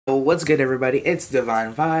What's good, everybody? It's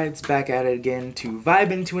Divine Vibes back at it again to vibe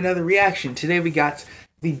into another reaction. Today we got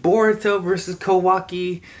the Boruto versus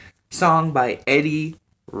Kawaki song by Eddie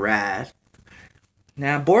Rath.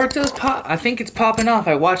 Now Boruto's I think it's popping off.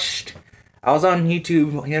 I was on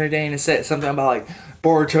YouTube the other day and it said something about like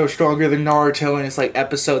Boruto stronger than Naruto, and it's like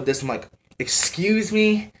episode this. I'm like, excuse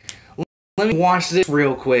me, let me watch this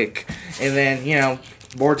real quick. And then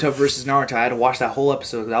Boruto versus Naruto, I had to watch that whole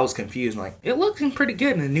episode because I was confused. I'm like, it looks pretty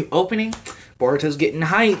good. And the new opening, Boruto's getting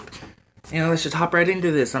hype. Let's just hop right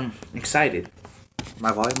into this. I'm excited.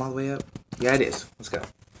 My volume all the way up? Yeah, it is. Let's go.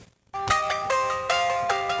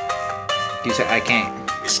 You said I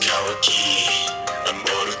can't. It's Kawaki, I'm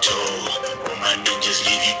Boruto. When my ninjas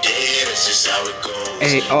leave you dead, that's just how it goes.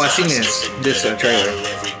 Hey, oh, I seen this trailer.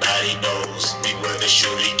 Everybody knows we were the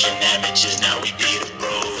shuriken amateurs, now we be the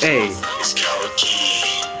pros. Hey. It's Kawaki,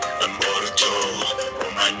 I'm Boruto.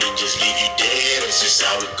 When my ninjas leave you dead, that's just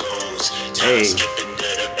how it goes. Time skipping to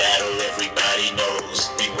the battle, everybody knows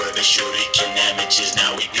we were the shuriken amateurs,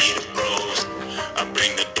 now we be the pros. I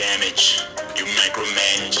bring the damage, you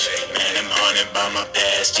micromanage. Man, I'm haunted by my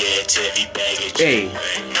past, yeah, it's heavy baggage. Hey.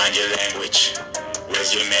 Mind your language,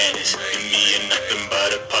 where's your manners? And me and nothing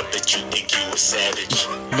but a puppet, you think you a savage.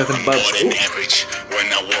 Nothing but more than average when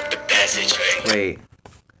I walk the passage. Wait.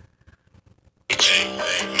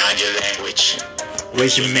 Mind your language,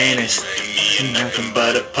 Where's your manners? and me and nothing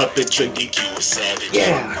but a puppet, you think you a savage.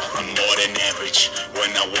 Yeah. I'm more than average when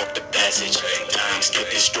I walk the passage. Times get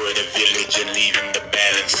destroy the village and leaving the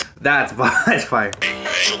balance. That's fire.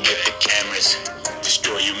 So get the cameras,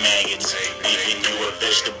 destroy you maggots, leaving you a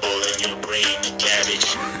vegetable in your brain a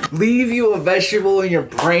cabbage. Leave you a vegetable in your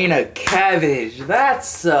brain a cabbage.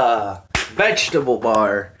 That's a vegetable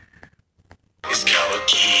bar. It's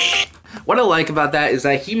Kawaki. What I like about that is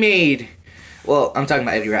that he made, well, I'm talking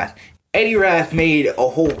about Eddie Rath. Eddie Rath made a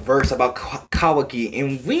whole verse about Kawaki,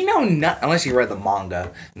 and we know not, unless you read the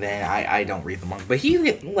manga, then I don't read the manga. But he,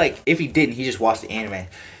 like, if he didn't, he just watched the anime.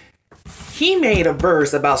 He made a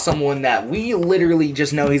verse about someone that we literally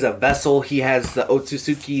just know he's a vessel. He has the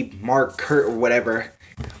Otsutsuki mark or whatever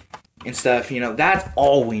and stuff. That's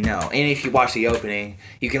all we know. And if you watch the opening,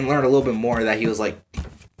 you can learn a little bit more that he was like,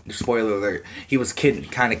 spoiler alert, he was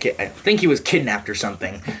I think he was kidnapped or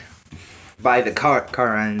something by the car,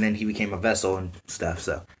 and then he became a vessel and stuff.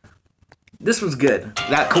 So this was good.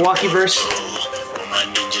 That Kawaki verse.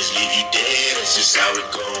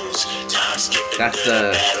 That's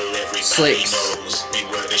the Slicks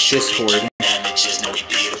Discord.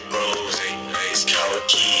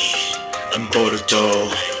 I'm Boruto.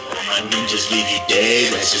 My ninjas leave you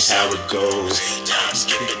dead, that's just how it goes. Time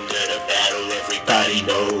skipping to the battle, everybody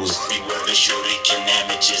knows. We were the shuriken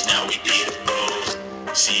amateurs, now we be the pros.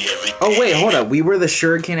 See everything. Oh wait, hold up. We were the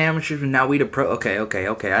shuriken amateurs, but now we the pro. Okay.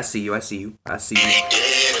 I see you. Dead, that's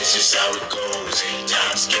just how it goes.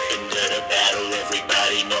 Time skipping to the battle,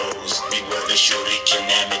 everybody knows. We were the shuriken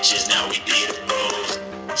amateurs, now we be the pros.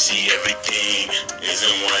 See, everything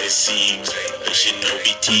isn't what it seems. The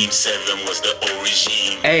Shinobi Team 7 was the old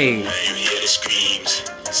regime. Hey. You hear the screams,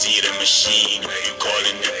 see the machine. You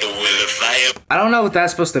calling it the will of fire. I don't know if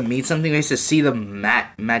that's supposed to mean something. They said see the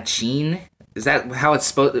machine. Is that how it's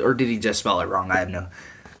supposed, or did he just spell it wrong? I have no.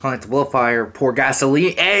 Calling it the will of fire. Pour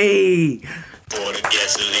gasoline. Hey. Pour the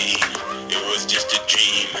gasoline. It was just a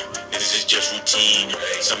dream. This is just routine.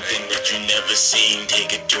 Something that you never seen.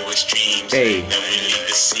 Take it to extremes. Hey. Then we leave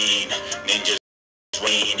the scene. Ninjas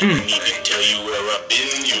Wayne. I need to tell you where I've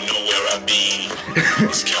been. You know where I've been.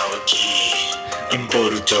 It's Kawaki and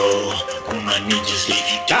Boruto. When my ninjas leave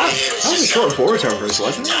you dead. That was a short Boruto verse,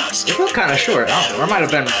 wasn't it? It felt kind of short. I might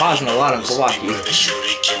have been pausing a lot on Kawaki. The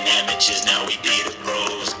shuriken amateurs, now we be the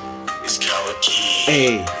pros. It's Kawaki.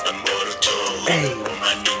 Hey. And Boruto. Hey. When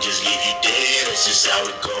my ninjas leave you dead, that's just how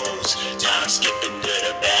it goes. Time skipping to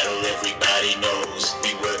the battle, everybody knows.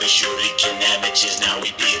 We were the shuriken amateurs, now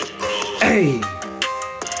we be the pros. Hey.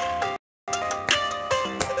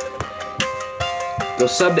 Go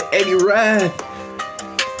sub to Eddie Rath.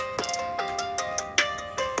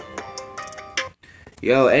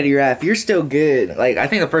 Yo, Eddie Rath, you're still good. Like, I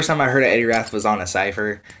think the first time I heard of Eddie Rath was on a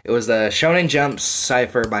cipher. It was the Shonen Jump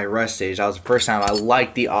cipher by Rustage. That was the first time I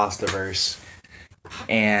liked the Ostaverse.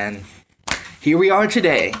 And here we are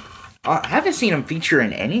today. I haven't seen him feature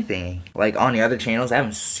in anything. Like, on the other channels, I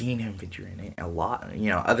haven't seen him feature in it a lot.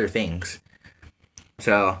 Other things.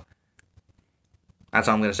 So, that's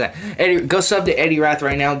all I'm going to say. Go sub to Eddie Rath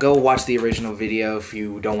right now. Go watch the original video if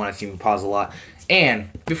you don't want to see me pause a lot. And,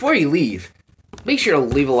 before you leave, make sure to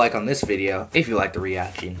leave a like on this video if you like the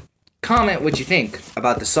reaction. comment what you think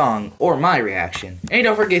about the song or my reaction. And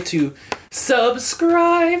don't forget to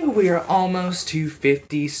subscribe. We are almost to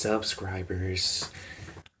 50 subscribers.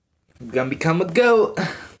 I'm gonna become a goat.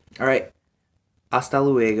 Alright. Hasta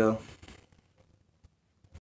luego.